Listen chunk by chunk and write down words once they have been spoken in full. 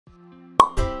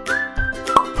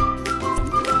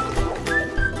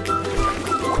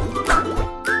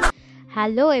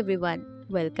Hello everyone,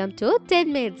 welcome to 10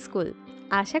 minute school.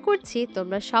 আশা করছি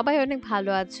তোমরা সবাই অনেক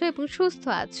ভালো আছো এবং সুস্থ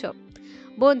আছো।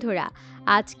 বন্ধুরা,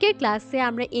 আজকের ক্লাসে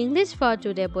আমরা ইংলিশ ফর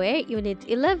টুডে বইয়ের ইউনিট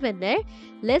 11 এর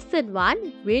lesson 1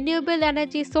 renewable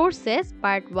energy sources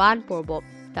part 1 পড়ব।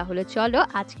 তাহলে চলো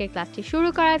আজকের ক্লাসটি শুরু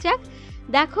করা যাক।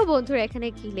 দেখো বন্ধুরা, এখানে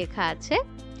কি লেখা আছে।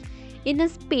 In a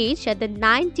speech at the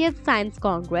 90th science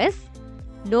Congress,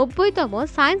 90তম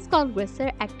science কংগ্রেসের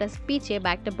একটা স্পিচে বা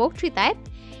একটা বক্তৃতায়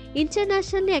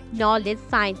ইন্টারন্যাশনালি অ্যাকনলেজড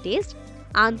সায়েন্টিস্ট,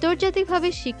 আন্তর্জাতিকভাবে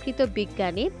স্বীকৃত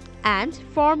বিজ্ঞানী অ্যান্ড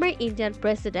ফর্মার ইন্ডিয়ান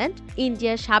প্রেসিডেন্ট,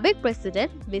 ইন্ডিয়ার সাবেক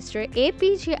president mister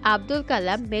APJ Abdul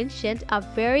Kalam mentioned a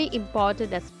very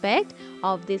important aspect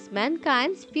of this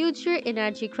mankind's future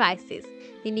energy crisis.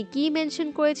 তিনি কি মেনশন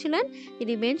করেছিলেন?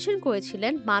 তিনি মেনশন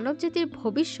করেছিলেন মানবজাতির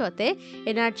ভবিষ্যতে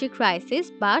এনার্জি ক্রাইসিস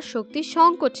বা শক্তি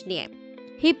সংকট নিয়ে।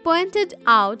 He pointed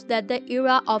out that the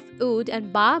era of wood and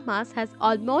biomass has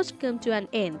almost come to an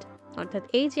end. অর্থাৎ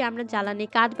এই যে আমরা জ্বালানি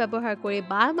কাঠ ব্যবহার করে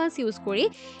বায়োমাস ইউজ করি,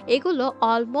 এগুলো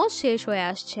অলমোস্ট শেষ হয়ে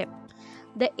আসছে।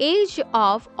 The age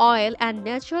of oil and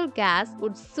natural gas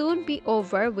would soon be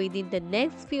over within the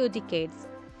next few decades.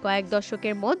 কয়েক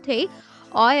দশকের মধ্যেই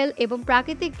অয়েল এবং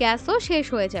প্রাকৃতিক গ্যাসও শেষ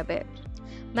হয়ে যাবে।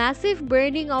 Massive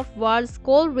burning of world's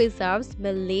coal reserves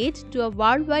may lead to a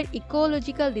worldwide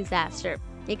ecological disaster.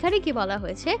 এখানে কি বলা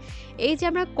হয়েছে, এই যে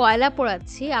আমরা কয়লা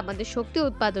পোড়াচ্ছি আমাদের শক্তি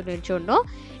উৎপাদনের জন্য,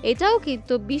 এটাও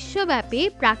কিন্তু বিশ্বব্যাপী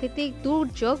প্রাকৃতিক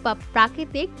দুর্যোগ বা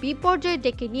প্রাকৃতিক বিপর্যয়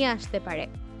ডেকে নিয়ে আসতে পারে।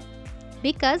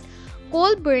 Because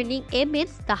coal burning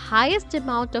emits the highest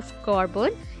amount of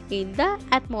carbon in the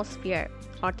atmosphere.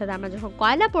 অর্থাৎ আমরা যখন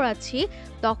কয়লা পোড়াচ্ছি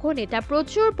তখন এটা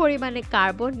প্রচুর পরিমাণে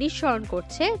কার্বন নিঃসরণ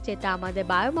করছে, যেটা আমাদের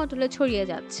বায়ুমণ্ডলে ছড়িয়ে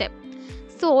যাচ্ছে।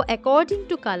 সো অ্যাকর্ডিং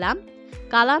টু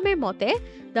কালামের মতে,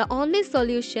 the only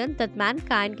solution that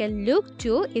mankind can look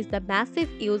to is the massive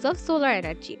use of solar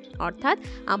energy. অর্থাৎ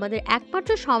আমাদের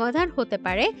একমাত্র সমাধান হতে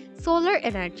পারে সোলার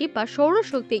এনার্জি বা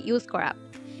সৌরশক্তি ইউজ করা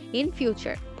in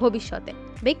future, ভবিষ্যতে,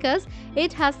 because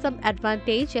it has some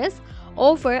advantages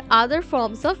over other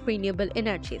forms of renewable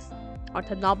energies.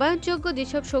 অর্থাৎ নবায়নযোগ্য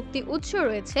যেসব শক্তি উৎস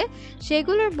রয়েছে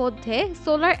সেগুলোর মধ্যে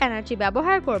সোলার এনার্জি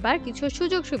ব্যবহার করবার কিছু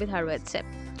সুযোগ সুবিধা রয়েছে।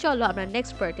 চলো আমরা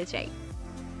নেক্সট পার্টে যাই।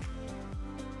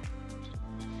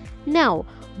 Now,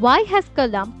 why has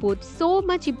Kalam put so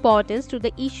much importance to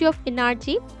the issue of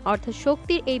energy? অর্থাৎ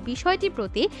শক্তির এই বিষয়টির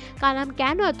প্রতি কালাম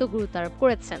কেন এত গুরুত্ব আরোপ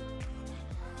করেছেন?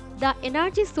 The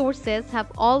energy sources have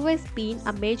always been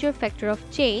a major factor of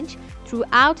change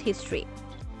throughout history.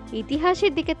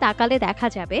 ইতিহাসের দিকে তাকালে দেখা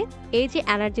যাবে এই যে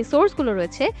এনার্জি সোর্সগুলো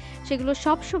রয়েছে সেগুলো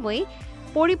সবসময়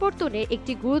পরিবর্তনের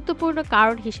একটি গুরুত্বপূর্ণ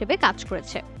কারণ হিসেবে কাজ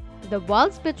করেছে। The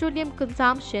world's petroleum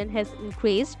consumption has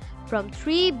increased from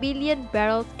 3 billion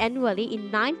barrels annually in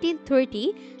 1930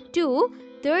 to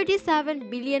 37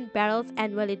 billion barrels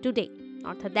annually today.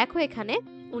 অর্থাৎ দেখো এখানে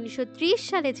 1930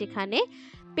 সালে যেখানে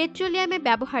পেট্রোলিয়ামের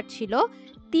ব্যবহার ছিল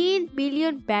 3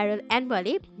 বিলিয়ন ব্যারেল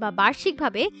অ্যানুয়ালি বা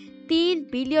বার্ষিকভাবে 3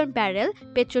 বিলিয়ন ব্যারেল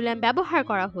পেট্রোলিয়াম ব্যবহার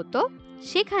করা হতো,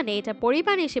 সেখানে এটা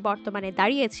পরিমাণ এসে বর্তমানে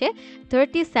দাঁড়িয়েছে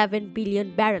 37 বিলিয়ন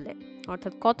ব্যারেলে।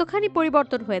 অর্থাৎ কতখানি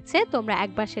পরিবর্তন হয়েছে তোমরা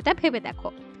একবার সেটা ভেবে দেখো।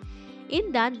 In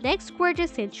the next quarter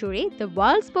century, the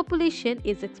world's population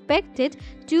is expected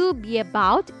to be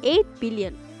about 8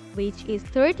 billion, which is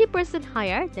 30%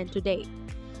 higher than today.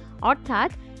 অর্থাৎ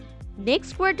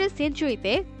নেক্সট কোয়ার্টার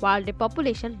সেঞ্চুরিতে ওয়ার্ল্ডের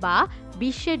পপুলেশন বা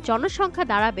বিশ্বের জনসংখ্যা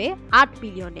দাঁড়াবে 8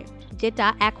 বিলিয়নে, যেটা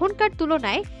এখনকার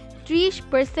তুলনায়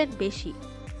 30% বেশি।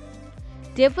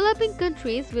 Developing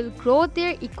countries will grow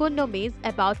their economies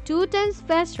about 2 times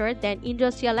faster than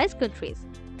industrialized countries.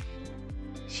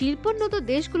 শিল্পোন্নত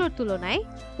দেশগুলোর তুলনায়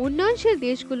উন্নয়নশীল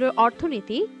দেশগুলোর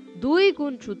অর্থনীতি 2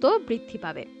 গুণ দ্রুত বৃদ্ধি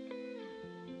পাবে।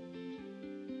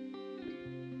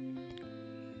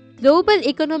 Global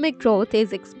economic growth is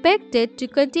expected to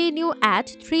continue at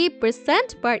 3%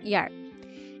 per year.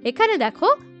 এখানে দেখো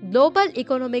গ্লোবাল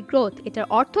ইকোনমিক গ্রোথ, এটার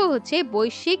অর্থ হচ্ছে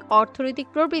বৈশ্বিক অর্থনৈতিক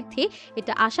প্রবৃদ্ধি,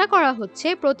 এটা আশা করা হচ্ছে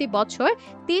প্রতি বছর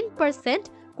 3%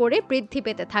 করে বৃদ্ধি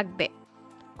পেতে থাকবে।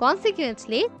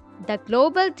 Consequently, the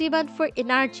global demand for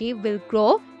energy will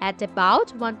grow at about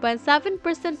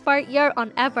 1.7% per year on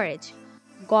average.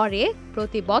 গড়ে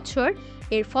প্রতি বছর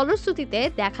এর ফলশ্রুতিতে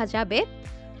দেখা যাবে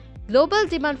গ্লোবাল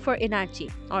ডিমান্ড ফর এনার্জি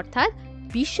অর্থাৎ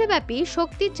বিশ্বব্যাপী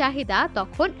শক্তির চাহিদা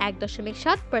তখন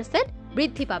 1.7%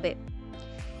 বৃদ্ধি পাবে।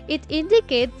 It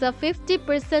indicates a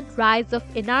 50% rise of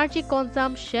energy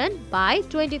consumption by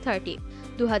 2030.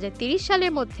 2030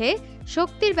 সালের মধ্যে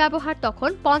শক্তির ব্যবহার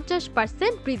তখন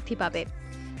 50% বৃদ্ধি পাবে।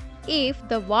 If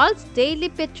the world's daily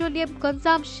petroleum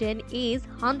consumption is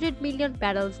 100 million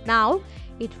barrels now,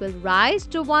 it will rise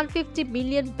to 150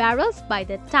 million barrels by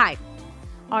that time.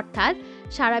 অর্থাৎ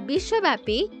সারা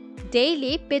বিশ্বব্যাপী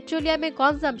ডেইলি পেট্রোলিয়ামের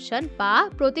কনজাম্পশন বা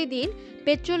প্রতিদিন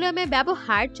পেট্রোলিয়ামের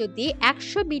ব্যবহার যদি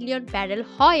 100 মিলিয়ন ব্যারেল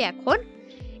হয় এখন,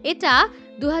 এটা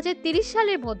 2030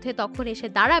 সালের মধ্যে তখন এসে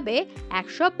দাঁড়াবে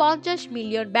 150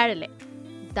 million ব্যারেলে।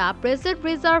 The present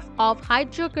reserve of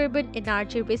hydrocarbon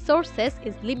energy resources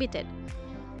is limited,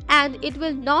 and it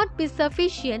will not be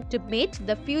sufficient to meet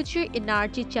the future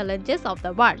energy challenges of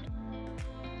the world.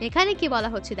 এখানে কি বলা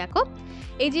হচ্ছে দেখো,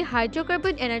 এই যে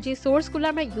হাইড্রোকার্বন এনার্জি সোর্সগুলো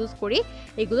আমরা ইউজ করি,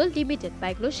 এগুলো লিমিটেড বা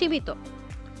এগুলো সীমিত।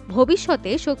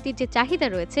 ভবিষ্যতে শক্তির যে চাহিদা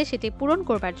রয়েছে সেটি পূরণ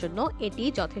করবার জন্য এটি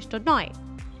যথেষ্ট নয়।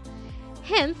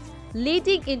 Hence,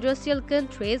 leading industrial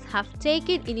countries have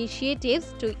taken initiatives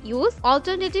to use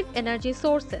alternative energy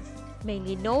sources,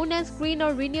 mainly known as green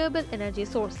or renewable energy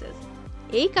sources.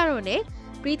 এই কারণে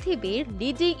পৃথিবীর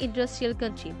লিডিং ইন্ডাস্ট্রিয়াল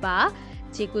কান্ট্রি বা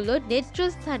যেগুলো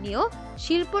নেতৃস্থানীয়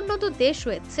শিল্পোন্নত দেশ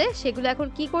রয়েছে সেগুলো এখন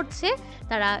কি করছে,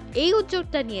 তারা এই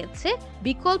উদ্যোগটা নিয়েছে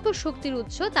বিকল্প শক্তির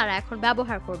উৎস তারা এখন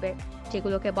ব্যবহার করবে,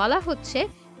 যেগুলোকে বলা হচ্ছে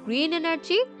গ্রিন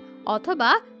এনার্জি অথবা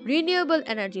renewable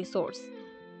energy source.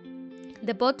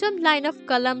 The bottom line of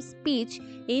Kalam's speech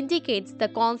indicates the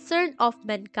concern of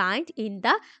mankind in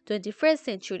the 21st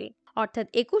century. অর্থাৎ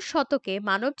 21 শতকে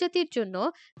মানবজাতির জন্য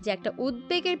যে একটা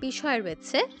উদ্বেগের বিষয়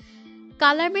রয়েছে,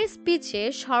 কালামের স্পিচে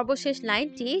সর্বশেষ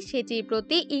লাইনটি সেটির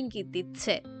প্রতি ইঙ্গিত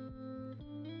দিচ্ছে।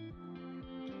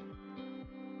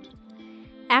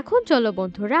 এখন চলো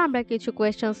বন্ধুরা আমরা কিছু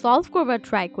কোয়েশ্চেন সলভ করবার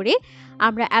ট্রাই করি।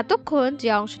 আমরা এতক্ষণ যে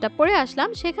অংশটা পড়ে আসলাম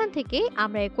সেখান থেকে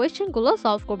আমরা এই কোয়েশ্চেনগুলো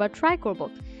সলভ করবার ট্রাই করব।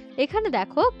 এখানে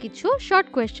দেখো কিছু শর্ট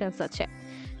কোয়েশ্চেন্স আছে।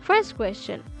 First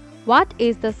question, what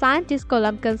is the scientist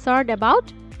Kalam concerned about?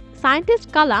 Scientist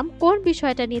কালাম কোন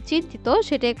বিষয়টা নিয়ে চিন্তিত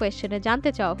সেটা কোয়েশ্চেনে জানতে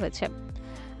চাওয়া হয়েছে।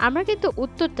 আমরা কিন্তু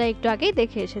উত্তরটা একটু আগেই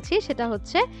দেখে এসেছি, সেটা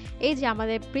হচ্ছে এই যে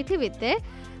আমাদের পৃথিবীতে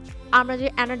আমরা যে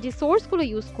এনার্জি সোর্সগুলো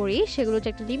ইউজ করি সেগুলো যে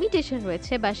একটা লিমিটেশন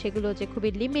রয়েছে বা সেগুলো যে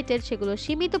খুবই লিমিটেড, সেগুলো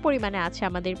সীমিত পরিমাণে আছে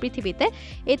আমাদের পৃথিবীতে,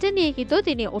 এটা নিয়ে কিন্তু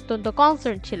তিনি অত্যন্ত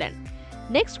কনসার্ন ছিলেন।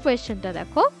 নেক্সট কোয়েশ্চেনটা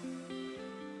দেখো,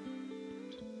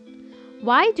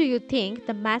 Why do you think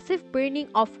the massive burning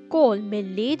of coal may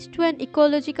lead to an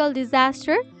ecological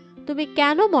disaster? তুমি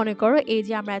কেন মনে করো এই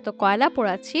যে আমরা এত কয়লা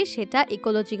পোড়াচ্ছি সেটা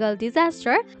ইকোলজিক্যাল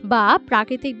ডিজাস্টার বা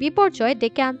প্রাকৃতিক বিপর্যয়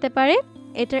ডেকে আনতে পারে?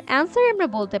 এটার অ্যান্সার আমরা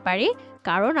বলতে পারি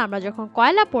কারণ আমরা যখন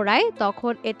কয়লা পোড়াই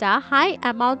তখন এটা high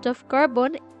amount of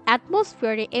carbon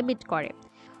অ্যাটমসফিয়ারে emit করে,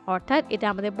 অর্থাৎ এটা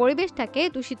আমাদের পরিবেশটাকে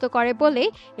দূষিত করে বলে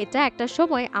এটা একটা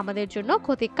সময় আমাদের জন্য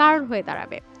ক্ষতির কারণ হয়ে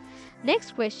দাঁড়াবে। নেক্সট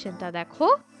কোয়েশ্চেনটা দেখো,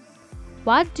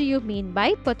 What do you mean by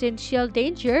potential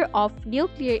danger of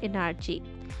nuclear energy?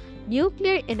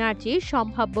 Nuclear energy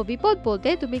সম্ভাব্য বিপদ বলতে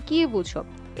তুমি কি বুঝো?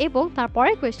 এবং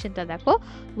তারপরে কোয়েশ্চেনটা দেখো,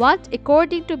 What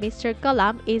according to Mr.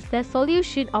 Kalam is the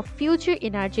solution of future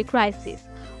energy crisis?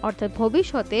 অর্থাৎ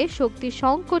ভবিষ্যতে শক্তি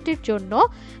সংকটের জন্য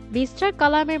মিস্টার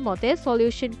কালামের মতে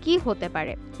সলিউশন কি হতে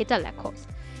পারে এটা লেখো।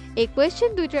 এই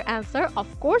কোয়েশ্চেন দুইটার অ্যান্সার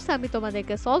অফকোর্স আমি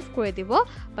তোমাদেরকে সলভ করে দিব,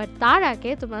 বাট তার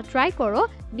আগে তোমরা ট্রাই করো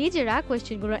নিজেরা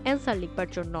কোয়েশ্চেনগুলোর অ্যান্সার লিখবার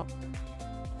জন্য।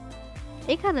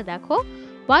 এখানে দেখো,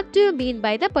 What do you mean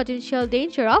by the potential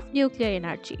danger of nuclear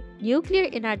energy? Nuclear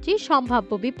energy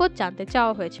সম্ভাব্য বিপদ জানতে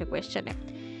চাওয়া হয়েছে কোয়েশ্চেনে।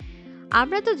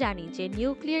 আমরা তো জানি যে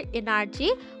নিউক্লিয়ার এনার্জি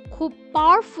খুব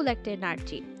পাওয়ারফুল একটা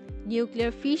এনার্জি।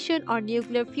 নিউক্লিয়ার ফিশন আর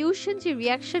নিউক্লিয়ার ফিউশন যে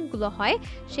রিয়াকশনগুলো হয়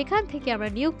সেখান থেকে আমরা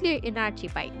নিউক্লিয়ার এনার্জি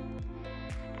পাই।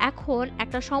 এখন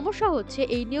একটা সমস্যা হচ্ছে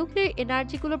এই নিউক্লিয়ার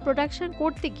এনার্জিগুলো প্রোডাকশন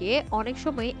করতে গিয়ে অনেক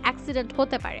সময় অ্যাক্সিডেন্ট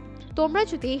হতে পারে। তোমরা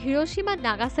যদি হিরোশিমা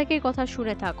নাগাসাকির কথা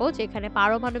শুনে থাকো যেখানে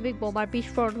পারমাণবিক বোমার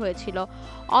বিস্ফোরণ হয়েছিল,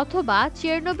 অথবা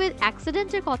চেরনোবিল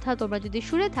অ্যাক্সিডেন্টের কথা তোমরা যদি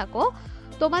শুনে থাকো,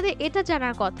 তোমাদের এটা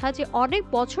জানার কথা যে অনেক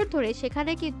বছর ধরে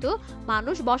সেখানে কিন্তু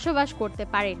মানুষ বসবাস করতে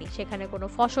পারেনি, সেখানে কোনো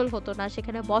ফসল হতো না,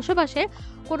 সেখানে বসবাসের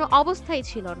কোনো অবস্থাই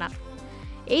ছিল না।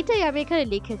 এইটাই আমি এখানে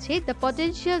লিখেছি, the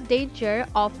potential danger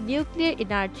of nuclear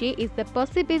energy is the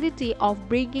possibility of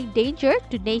bringing danger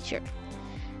two nature.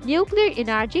 Nuclear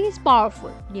energy is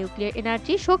powerful, nuclear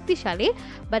energy শক্তিশালী,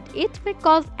 but it may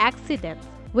cause accidents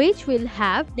which will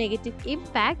have negative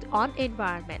impact on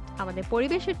environment. আমাদের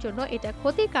পরিবেশের জন্য এটা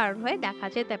ক্ষতির কারণ হয়ে দেখা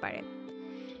যেতে পারে।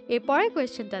 এরপরে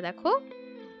কোয়েশ্চেনটা দেখো,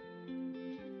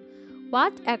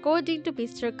 What according to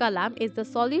Mr. Kalam is the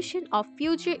solution of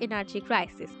future energy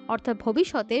crisis? অর্থাৎ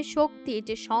ভবিষ্যতে শক্তির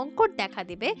যে সংকট দেখা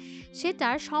দিবে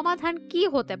সেটার সমাধান কি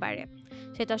হতে পারে?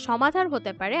 সেটা সমাধান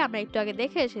হতে পারে আমরা একটু আগে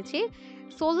দেখে এসেছি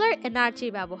সোলার এনার্জি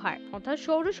ব্যবহার, অর্থাৎ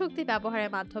সৌরশক্তি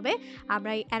ব্যবহারের মাধ্যমে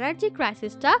আমরা এই এনার্জি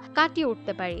ক্রাইসিসটা কাটিয়ে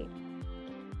উঠতে পারি।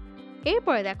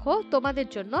 এরপরে দেখো তোমাদের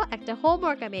জন্য একটা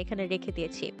হোমওয়ার্ক আমি এখানে রেখে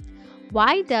দিয়েছি।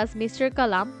 Why does Mr.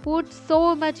 Kalam put so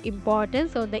much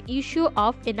importance on the issue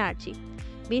of energy?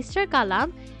 Mister কালাম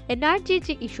এনার্জির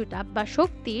যে ইস্যুটা বা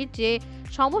শক্তির যে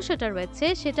সমস্যাটা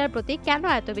রয়েছে সেটার প্রতি কেন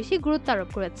এত বেশি গুরুত্ব আরোপ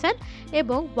করেছেন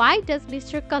এবং why does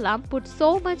Mr. Kalam put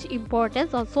so much importance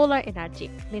on solar energy?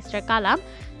 Mister Kalam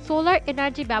solar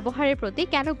energy ব্যবহারের প্রতি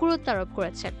কেন গুরুত্ব আরোপ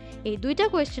করেছেন? এই দুইটা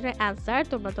কোয়েশ্চেনের অ্যান্সার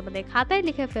তোমরা তোমাদের খাতায়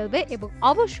লিখে ফেলবে এবং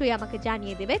অবশ্যই আমাকে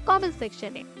জানিয়ে দেবে কমেন্ট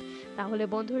সেকশনে। তাহলে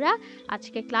বন্ধুরা,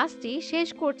 আজকে ক্লাসটি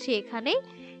শেষ করছি এখানেই।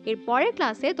 এর পরের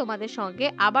ক্লাসে তোমাদের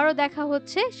সঙ্গে আবারও দেখা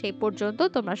হচ্ছে। সেই পর্যন্ত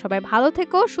তোমরা সবাই ভালো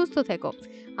থেকো, সুস্থ থেকো।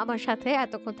 আমার সাথে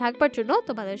এতক্ষণ থাকবার জন্য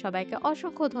তোমাদের সবাইকে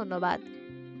অসংখ্য ধন্যবাদ।